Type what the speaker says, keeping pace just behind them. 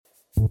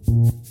Hello,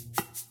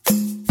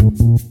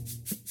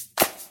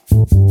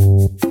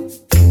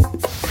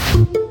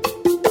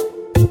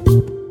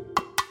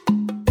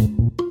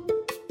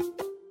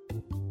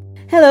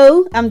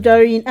 I'm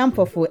Doreen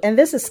Ampofo, and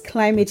this is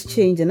Climate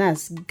Change and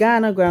Us,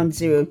 Ghana Ground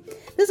Zero.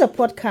 This is a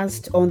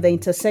podcast on the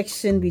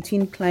intersection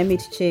between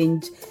climate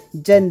change,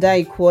 gender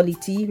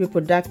equality,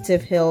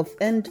 reproductive health,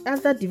 and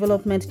other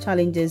development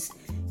challenges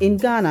in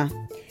Ghana.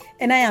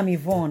 And I am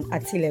Yvonne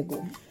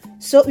Atilego.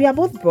 So we are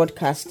both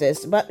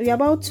broadcasters, but we are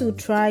about to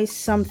try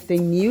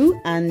something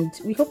new, and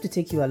we hope to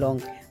take you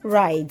along.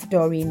 Right,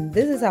 Doreen.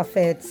 This is our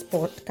first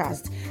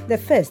podcast, the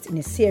first in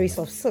a series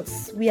of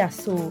 6. We are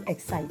so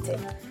excited.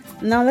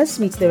 Now let's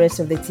meet the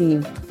rest of the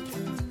team.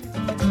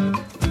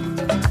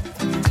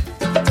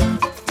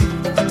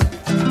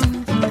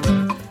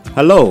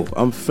 Hello,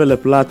 I'm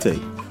Philip Latte.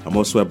 I'm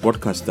also a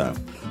broadcaster.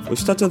 We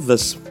started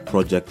this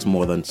project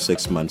more than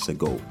 6 months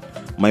ago.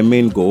 My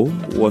main goal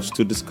was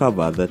to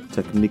discover the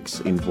techniques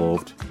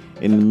involved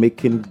in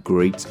making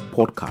great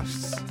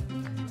podcasts.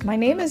 My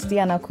name is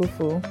Diana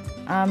Kufu.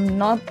 I'm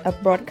not a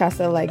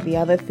broadcaster like the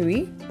other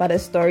 3, but a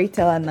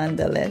storyteller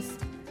nonetheless.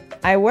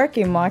 I work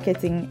in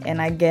marketing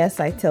and I guess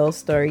I tell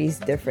stories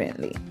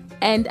differently.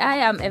 And I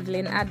am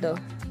Evelyn Addo.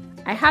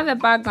 I have a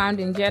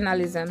background in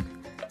journalism,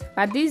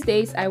 but these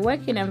days I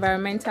work in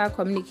environmental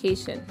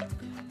communication.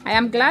 I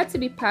am glad to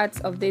be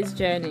part of this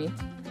journey.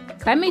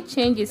 Climate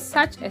change is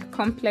such a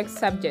complex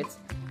subject,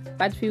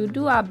 but we will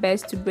do our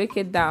best to break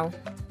it down.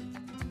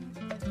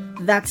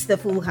 That's the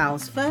full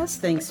house.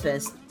 First things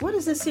first, what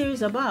is the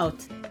series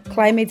about?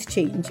 Climate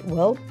change,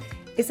 well,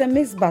 it's a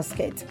mixed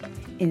basket.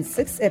 In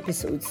 6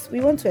 episodes,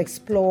 we want to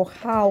explore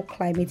how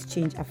climate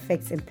change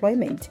affects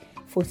employment,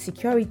 food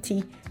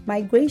security,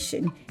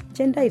 migration,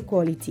 gender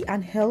equality,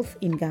 and health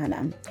in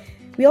Ghana.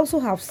 We also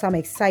have some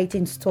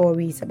exciting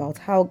stories about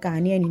how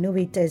Ghanaian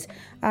innovators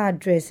are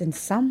addressing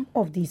some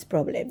of these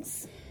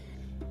problems.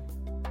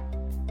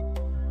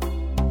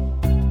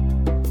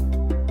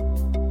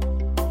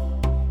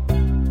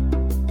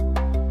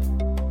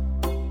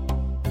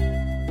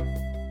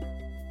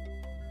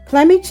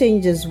 Climate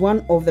change is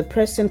one of the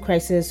pressing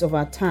crises of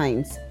our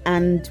times,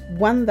 and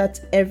one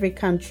that every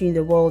country in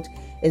the world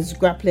is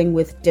grappling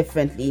with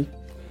differently.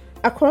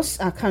 Across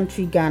our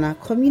country, Ghana,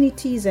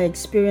 communities are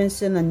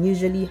experiencing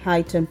unusually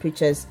high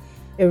temperatures,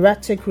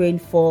 erratic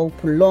rainfall,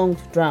 prolonged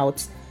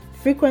droughts,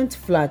 frequent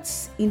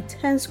floods,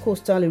 intense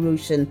coastal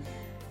erosion,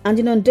 and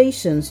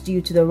inundations due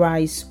to the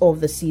rise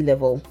of the sea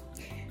level.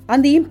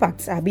 And the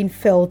impacts are being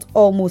felt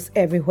almost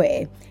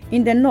everywhere.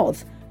 In the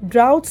north,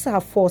 droughts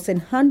are forcing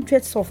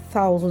hundreds of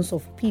thousands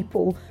of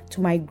people to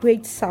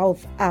migrate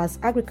south as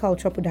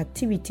agricultural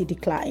productivity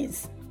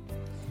declines.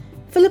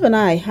 Philip and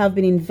I have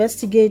been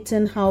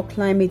investigating how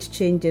climate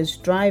change is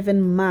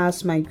driving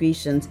mass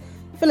migrations.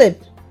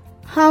 Philip,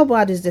 how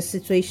bad is the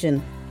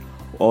situation?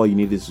 All you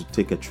need is to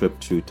take a trip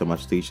to Tama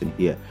Station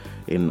here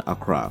in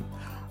Accra.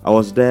 I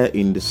was there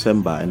in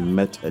December and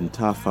met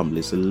entire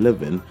families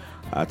living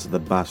at the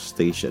bus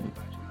station.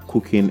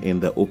 Cooking in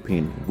the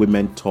open,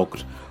 women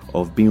talked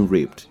of being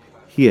raped.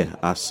 Here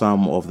are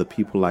some of the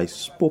people I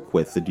spoke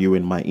with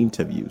during my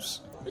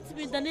interviews.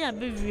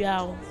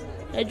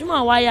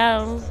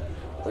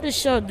 I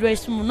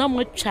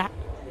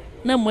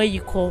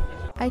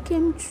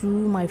came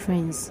through my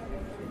friends.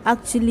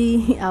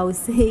 Actually, I would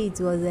say it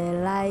was a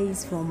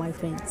lies from my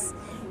friends,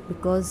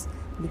 because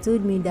they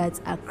told me that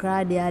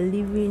Accra, they are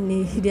living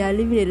a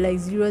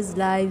luxurious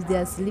life. They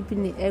are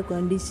sleeping in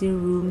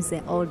air-conditioned rooms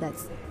and all that.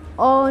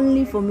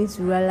 Only for me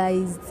to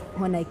realize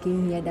when I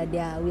came here that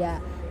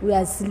we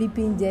are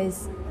sleeping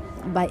just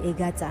by a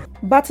gutter.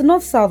 But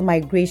north-south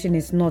migration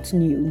is not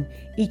new.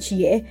 Each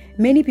year,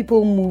 many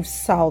people move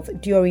south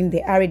during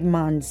the arid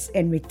months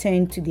and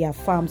return to their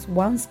farms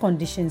once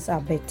conditions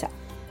are better.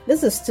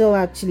 This is still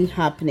actually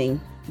happening.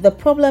 The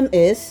problem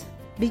is,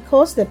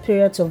 because the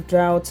periods of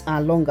drought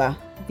are longer,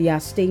 they are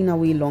staying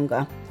away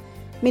longer.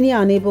 Many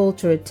are unable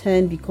to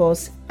return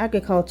because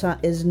agriculture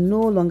is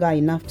no longer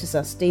enough to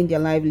sustain their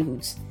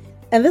livelihoods.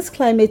 And this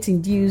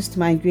climate-induced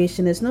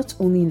migration is not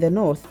only in the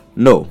north.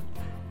 No.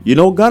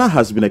 Ghana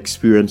has been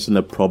experiencing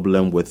a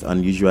problem with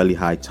unusually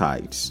high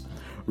tides,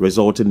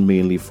 resulting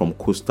mainly from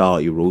coastal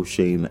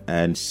erosion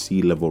and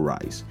sea level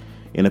rise.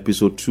 In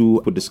episode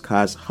 2, we'll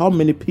discuss how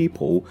many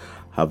people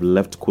have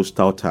left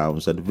coastal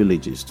towns and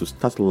villages to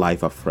start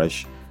life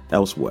afresh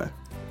elsewhere.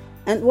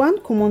 And one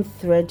common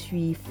thread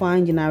we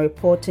find in our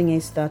reporting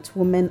is that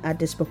women are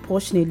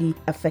disproportionately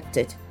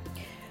affected.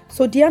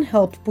 So Diane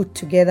helped put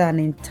together an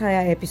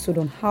entire episode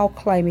on how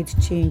climate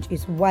change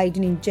is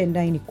widening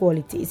gender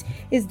inequalities.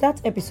 Is that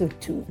episode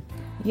 2?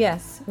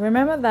 Yes,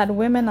 remember that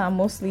women are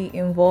mostly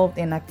involved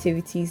in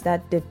activities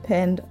that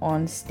depend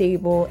on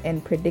stable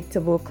and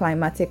predictable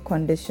climatic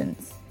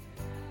conditions.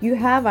 You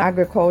have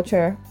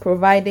agriculture,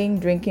 providing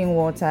drinking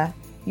water.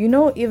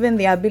 Even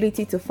the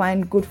ability to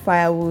find good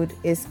firewood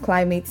is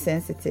climate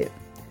sensitive.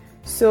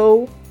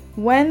 So,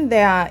 when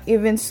there are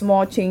even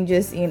small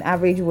changes in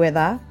average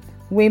weather,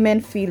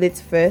 women feel it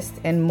first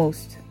and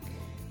most.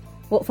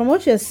 Well, from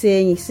what you're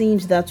saying, it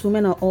seems that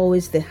women are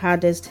always the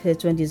hardest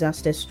hit when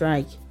disasters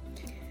strike.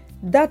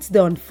 That's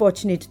the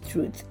unfortunate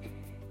truth.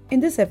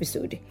 In this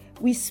episode,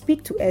 we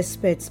speak to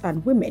experts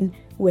and women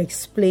who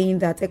explain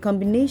that a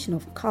combination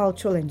of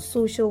cultural and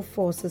social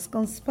forces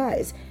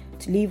conspires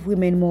to leave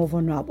women more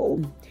vulnerable.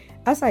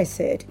 As I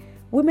said,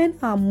 women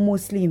are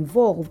mostly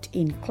involved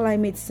in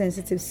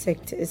climate-sensitive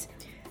sectors,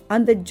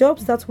 and the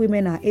jobs that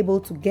women are able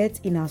to get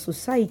in our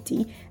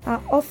society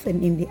are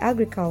often in the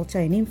agriculture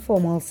and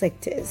informal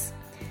sectors.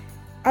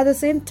 At the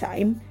same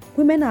time,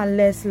 women are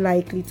less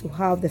likely to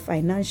have the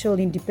financial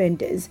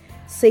independence,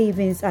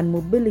 savings, and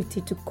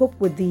mobility to cope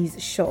with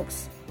these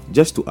shocks.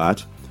 Just to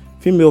add,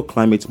 female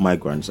climate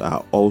migrants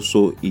are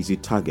also easy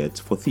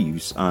targets for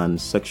thieves and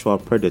sexual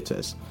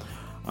predators,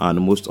 and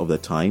most of the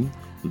time,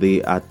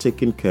 they are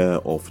taking care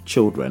of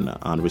children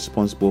and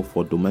responsible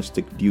for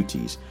domestic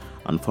duties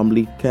and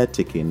family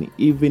caretaking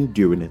even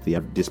during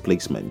their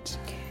displacement.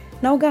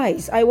 Now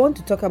guys, I want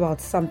to talk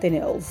about something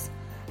else.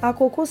 Our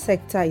cocoa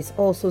sector is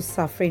also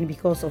suffering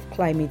because of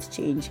climate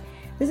change.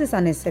 This is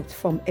an excerpt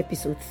from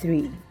episode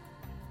 3.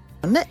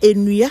 Na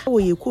enuya wo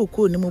ye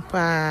cocoa ni mu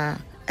pa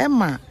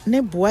Emma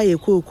ne boa ye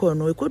cocoa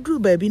no ekoduru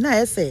baabi na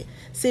ese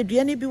se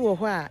duane bi wo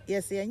ho a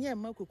yes enye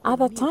ma cocoa. At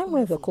the time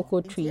when the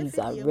cocoa trees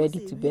are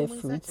ready to bear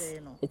fruits,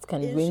 it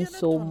can rain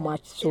so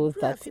much so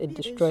that it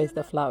destroys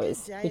the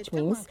flowers, which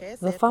means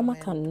the farmer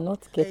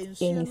cannot get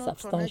any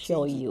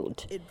substantial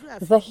yield.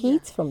 The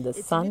heat from the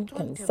sun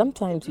can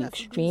sometimes be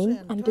extreme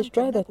and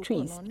destroy the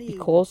trees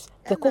because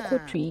the cocoa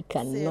tree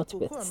cannot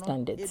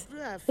withstand it.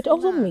 It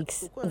also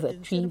makes the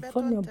tree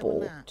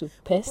vulnerable to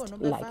pests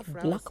like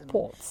black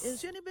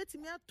pods.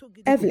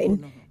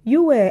 Evelyn,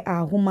 you were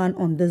our woman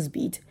on this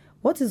beat.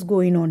 What is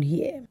going on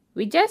here?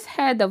 We just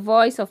heard the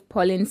voice of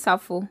Pauline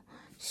Safo.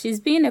 She's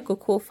been a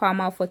cocoa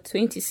farmer for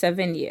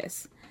 27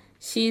 years.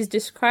 She is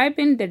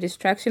describing the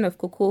destruction of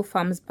cocoa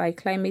farms by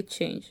climate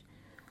change.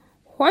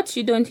 What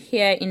you don't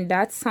hear in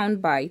that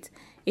soundbite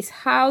is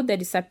how the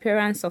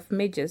disappearance of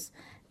midges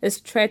is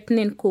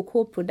threatening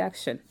cocoa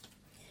production.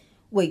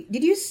 Wait,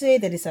 did you say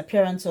the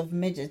disappearance of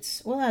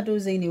midgets? What are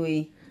those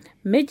anyway?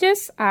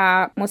 Midges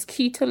are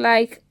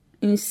mosquito-like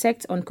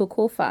insects on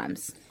cocoa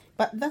farms.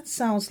 But that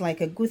sounds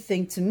like a good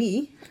thing to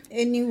me.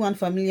 Anyone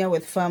familiar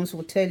with farms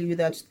will tell you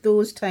that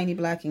those tiny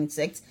black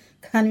insects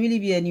can really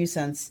be a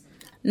nuisance.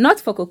 Not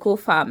for cocoa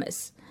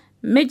farmers.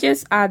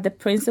 Midges are the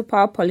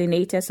principal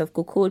pollinators of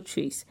cocoa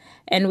trees,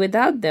 and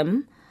without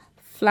them,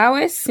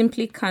 flowers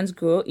simply can't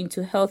grow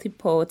into healthy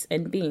pods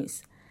and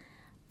beans.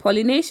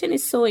 Pollination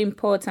is so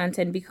important,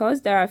 and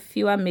because there are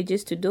fewer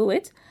midges to do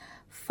it,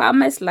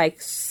 farmers like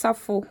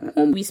Safo,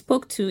 whom we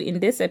spoke to in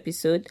this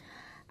episode,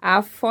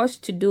 are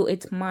forced to do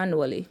it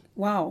manually.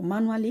 Wow,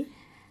 manually?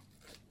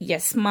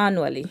 Yes,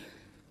 manually.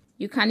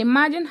 You can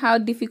imagine how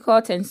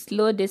difficult and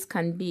slow this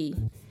can be.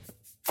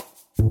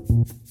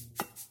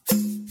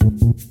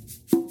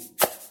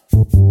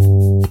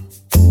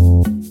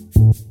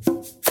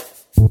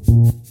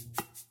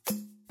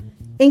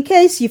 In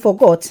case you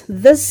forgot,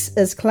 this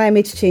is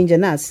Climate Change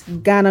and Us,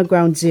 Ghana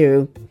Ground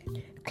Zero.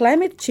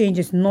 Climate change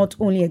is not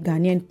only a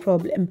Ghanaian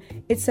problem,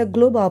 it's a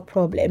global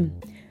problem.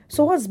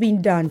 So what's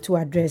been done to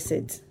address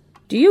it?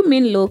 Do you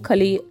mean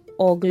locally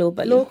or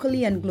globally?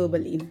 Locally and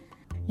globally.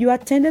 You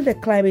attended the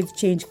climate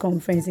change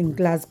conference in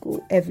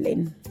Glasgow,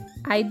 Evelyn.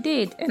 I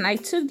did, and I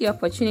took the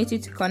opportunity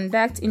to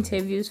conduct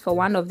interviews for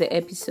one of the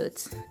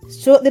episodes.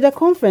 So did the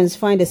conference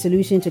find a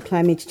solution to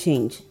climate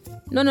change?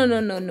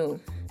 No.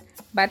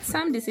 But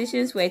some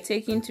decisions were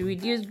taken to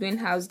reduce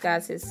greenhouse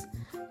gases.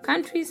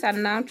 Countries are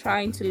now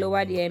trying to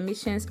lower their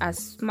emissions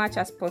as much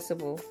as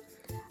possible.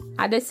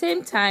 At the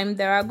same time,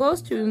 there are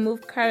goals to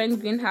remove current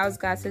greenhouse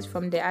gases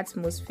from the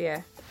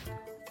atmosphere.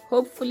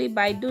 Hopefully,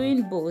 by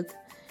doing both,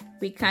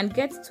 we can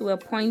get to a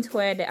point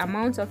where the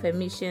amount of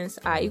emissions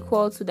are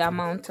equal to the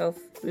amount of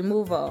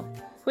removal,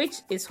 which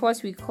is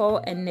what we call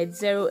a net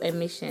zero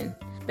emission.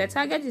 The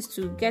target is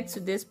to get to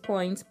this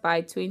point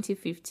by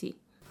 2050.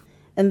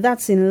 And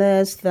that's in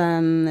less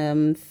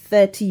than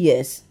 30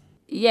 years.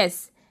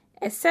 Yes,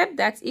 except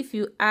that if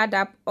you add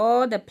up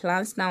all the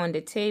plans now on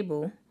the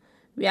table,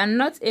 we are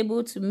not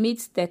able to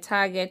meet the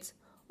target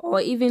or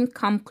even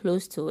come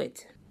close to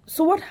it.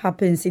 So what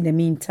happens in the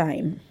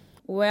meantime?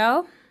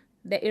 Well,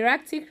 the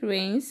erratic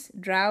rains,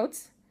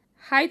 droughts,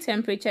 high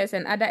temperatures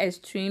and other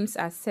extremes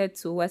are set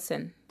to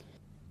worsen.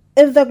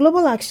 If the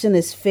global action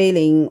is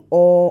failing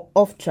or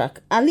off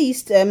track, at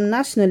least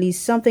nationally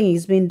something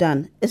is being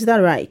done. Is that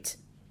right?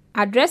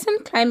 Addressing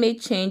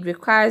climate change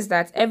requires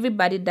that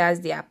everybody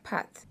does their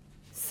part.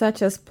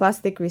 Such as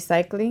plastic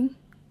recycling?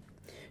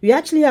 We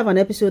actually have an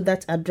episode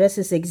that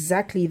addresses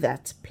exactly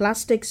that.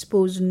 Plastics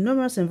pose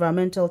numerous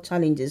environmental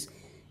challenges,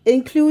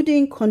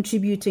 including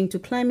contributing to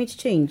climate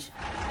change.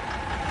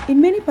 In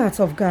many parts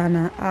of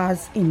Ghana,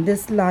 as in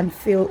this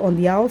landfill on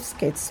the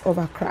outskirts of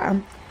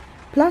Accra,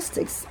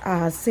 plastics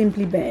are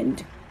simply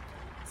burned.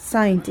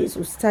 Scientists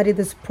who study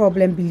this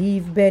problem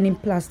believe burning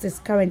plastics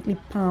currently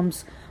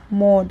pumps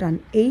more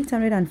than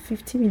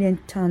 850 million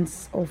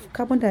tons of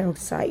carbon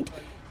dioxide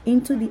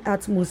into the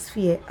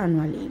atmosphere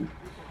annually.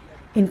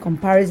 In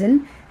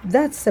comparison,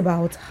 that's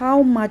about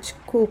how much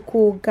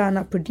cocoa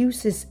Ghana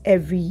produces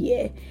every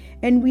year,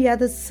 and we are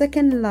the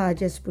second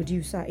largest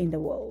producer in the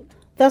world.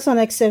 That's an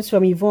excerpt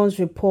from Yvonne's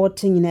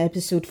reporting in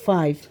episode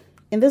 5.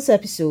 In this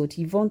episode,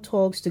 Yvonne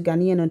talks to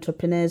Ghanaian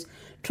entrepreneurs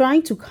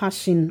trying to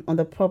cash in on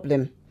the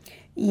problem.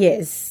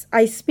 Yes,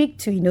 I speak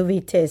to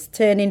innovators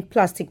turning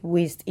plastic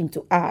waste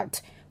into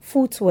art,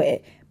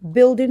 footwear,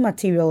 building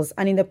materials,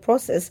 and in the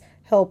process,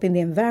 helping the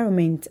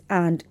environment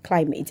and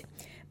climate.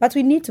 But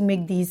we need to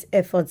make these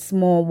efforts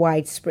more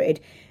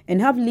widespread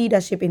and have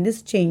leadership in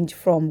this change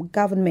from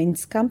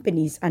governments,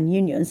 companies, and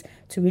unions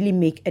to really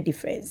make a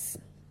difference.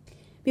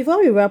 Before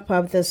we wrap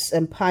up this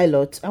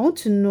pilot, I want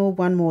to know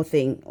one more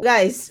thing.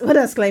 Guys, what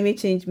does climate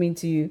change mean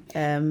to you,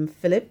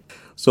 Philip?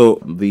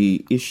 So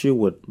the issue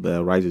with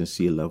the rising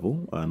sea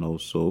level and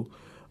also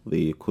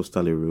the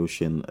coastal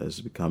erosion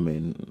is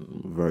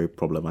becoming very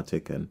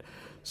problematic and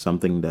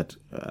something that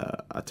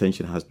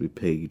attention has to be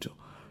paid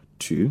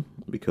to,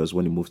 because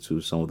when you move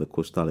to some of the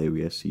coastal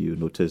areas, you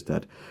notice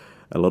that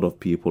a lot of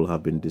people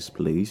have been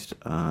displaced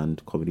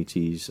and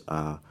communities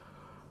are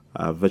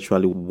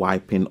virtually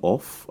wiping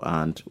off,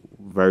 and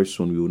very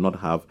soon we will not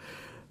have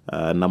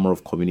a number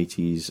of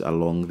communities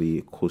along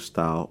the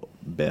coastal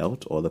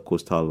belt or the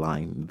coastal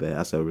line there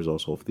as a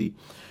result of the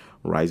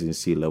rising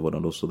sea level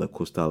and also the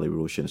coastal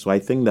erosion. So I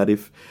think that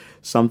if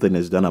something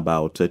is done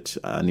about it,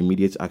 an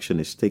immediate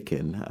action is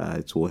taken,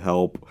 it will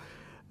help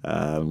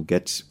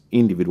get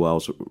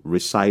individuals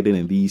residing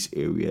in these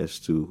areas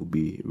to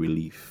be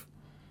relief.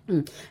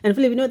 And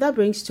Philip, that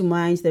brings to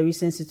mind the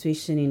recent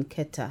situation in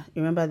Keta.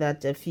 Remember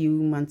that a few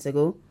months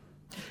ago?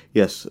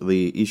 Yes,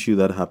 the issue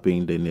that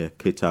happened in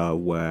Keta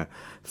where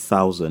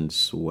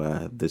thousands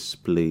were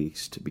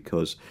displaced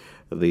because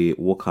they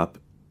woke up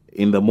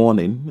in the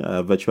morning,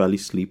 virtually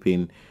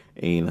sleeping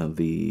in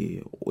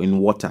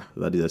water,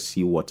 that is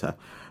seawater.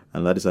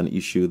 And that is an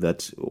issue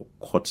that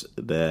caught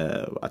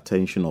the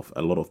attention of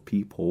a lot of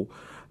people.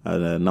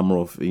 And a number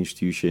of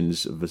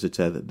institutions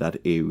visited that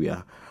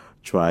area,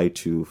 tried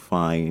to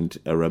find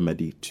a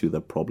remedy to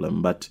the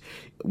problem. But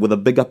with a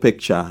bigger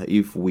picture,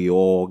 if we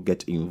all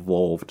get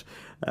involved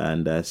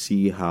and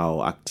see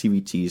how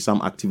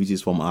some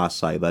activities from our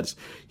side, that's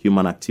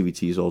human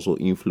activities, also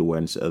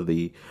influence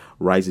the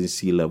rising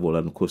sea level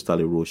and coastal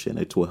erosion,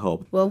 it will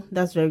help. Well,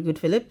 that's very good,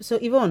 Philip. So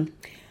Yvonne,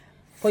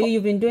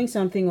 you've been doing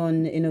something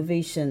on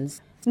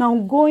innovations. Now,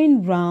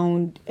 going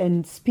round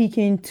and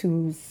speaking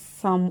to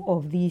some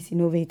of these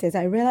innovators,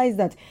 I realized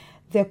that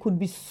there could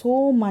be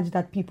so much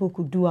that people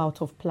could do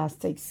out of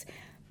plastics,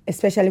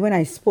 especially when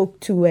I spoke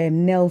to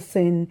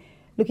Nelson,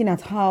 looking at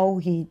how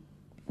he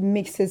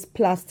mixes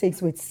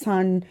plastics with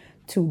sand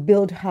to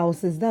build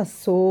houses. It's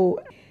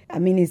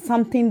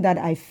something that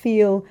I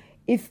feel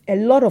if a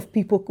lot of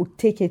people could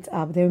take it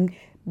up, then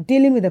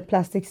dealing with the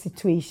plastic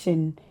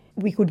situation,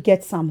 we could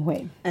get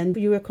somewhere. And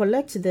you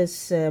recollect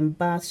this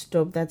bus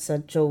stop that's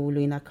at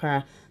Jowulu in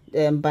Accra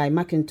by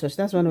Macintosh.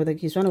 He's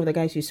one of the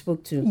guys you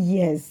spoke to.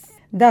 Yes.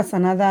 That's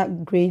another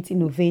great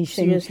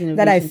innovation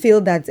that I feel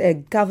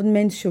that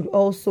government should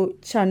also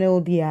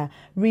channel their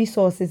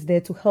resources there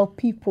to help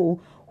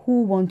people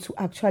who want to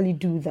actually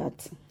do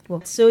that.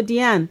 Well, so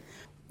Diane,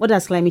 what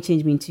does climate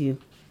change mean to you?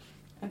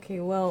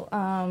 Okay, well,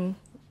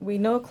 we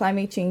know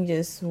climate change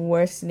is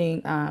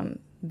worsening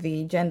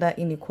the gender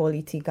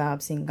inequality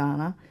gaps in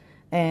Ghana.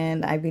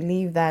 And I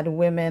believe that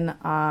women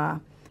are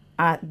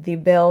at the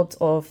belt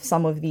of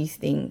some of these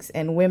things,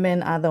 and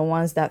women are the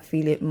ones that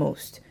feel it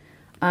most.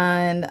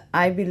 And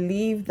I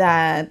believe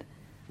that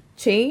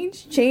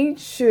change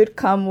should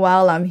come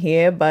while I'm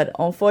here, but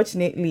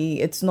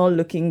unfortunately, it's not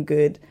looking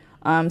good.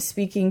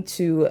 Speaking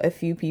to a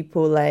few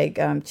people like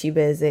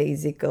Chibeze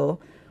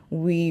Ezekiel,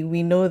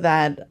 we know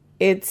that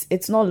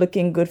it's not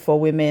looking good for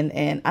women.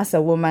 And as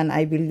a woman,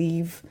 I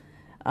believe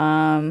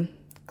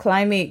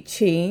climate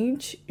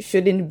change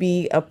shouldn't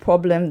be a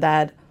problem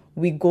that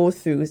we go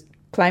through.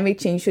 Climate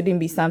change shouldn't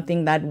be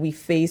something that we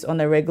face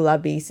on a regular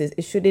basis.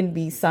 It shouldn't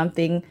be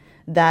something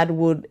that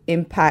would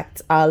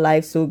impact our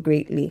lives so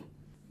greatly.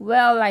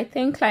 Well, I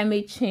think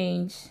climate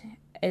change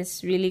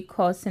is really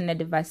causing a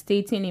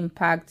devastating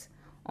impact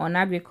on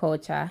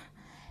agriculture,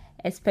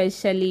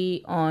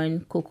 especially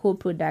on cocoa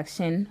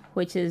production,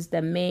 which is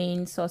the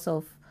main source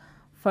of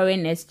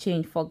foreign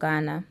exchange for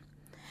Ghana.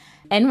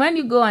 And when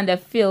you go on the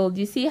field,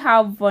 you see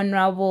how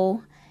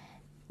vulnerable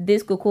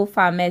these cocoa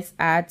farmers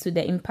are to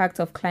the impact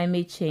of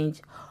climate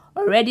change.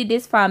 Already,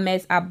 these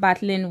farmers are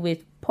battling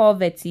with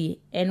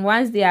poverty, and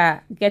once they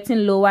are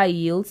getting lower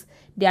yields,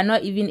 they are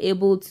not even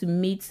able to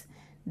meet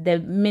the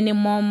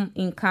minimum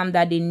income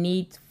that they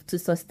need to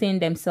sustain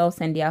themselves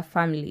and their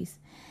families.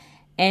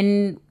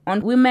 And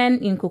on women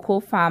in cocoa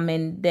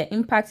farming, the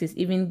impact is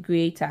even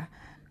greater,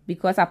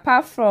 because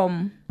apart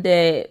from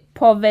the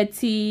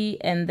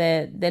poverty and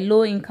the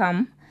low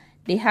income,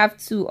 they have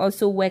to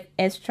also work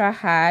extra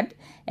hard,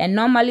 and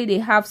normally they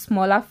have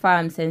smaller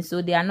farms, and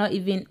so they are not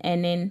even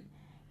earning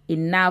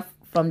enough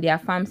from their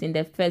farms in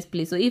the first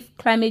place. So if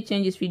climate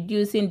change is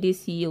reducing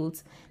these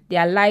yields,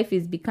 their life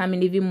is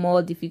becoming even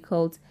more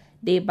difficult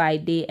day by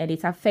day, and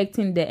it's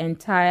affecting the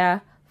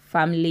entire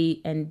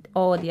family, and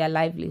all their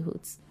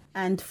livelihoods.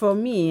 And for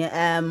me,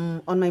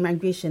 on my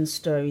migration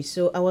story,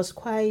 so I was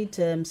quite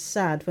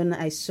sad when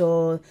I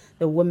saw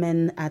the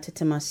women at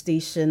Tema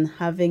Station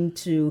having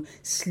to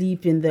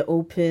sleep in the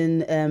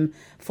open,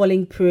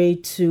 falling prey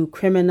to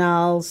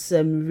criminals,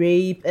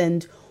 rape,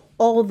 and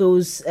all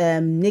those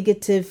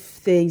negative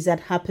things that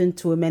happen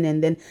to women,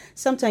 and then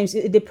sometimes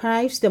it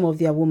deprives them of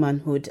their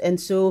womanhood. And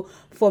so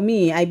for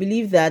me, I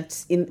believe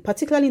that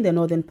particularly in the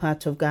northern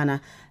part of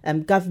Ghana,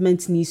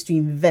 government needs to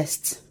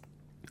invest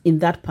in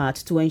that part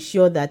to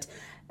ensure that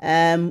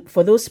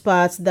for those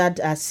parts that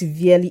are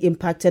severely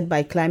impacted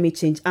by climate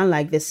change,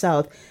 unlike the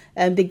south,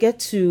 they get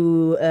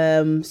to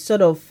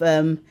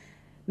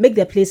make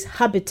their place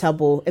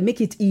habitable and make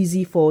it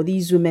easy for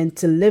these women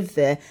to live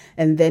there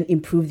and then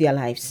improve their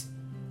lives.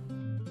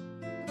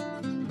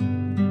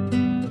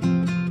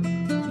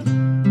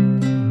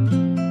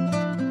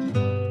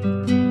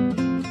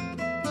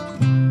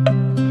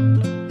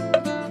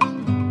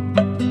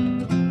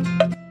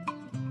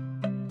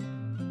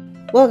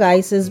 Well,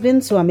 guys, it's been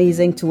so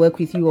amazing to work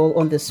with you all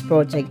on this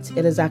project.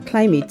 It is our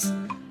climate,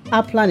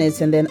 our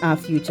planet, and then our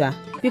future.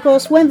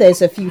 Because when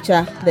there's a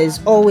future,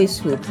 there's always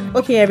hope.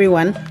 Okay,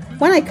 everyone,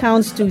 when I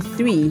count to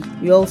 3,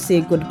 we all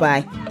say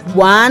goodbye.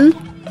 1,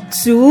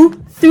 2,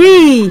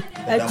 3.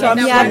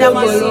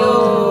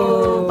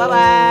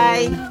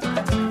 Bye-bye.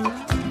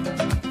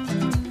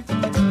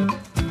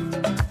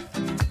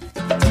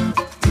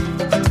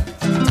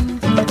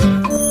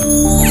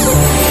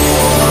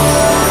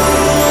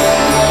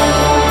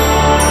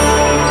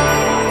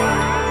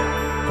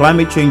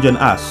 Climate Change and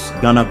Us,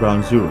 Ghana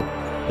Ground Zero,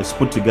 is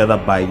put together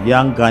by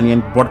young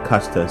Ghanaian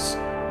broadcasters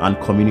and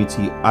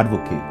community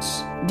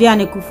advocates.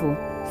 Diane Kufu,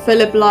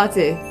 Philip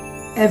Latte,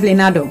 Evelyn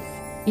Addo,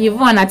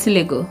 Yvonne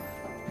Atilego,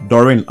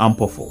 Doreen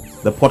Ampofo.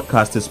 The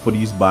podcast is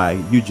produced by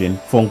Eugene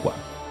Fongwa.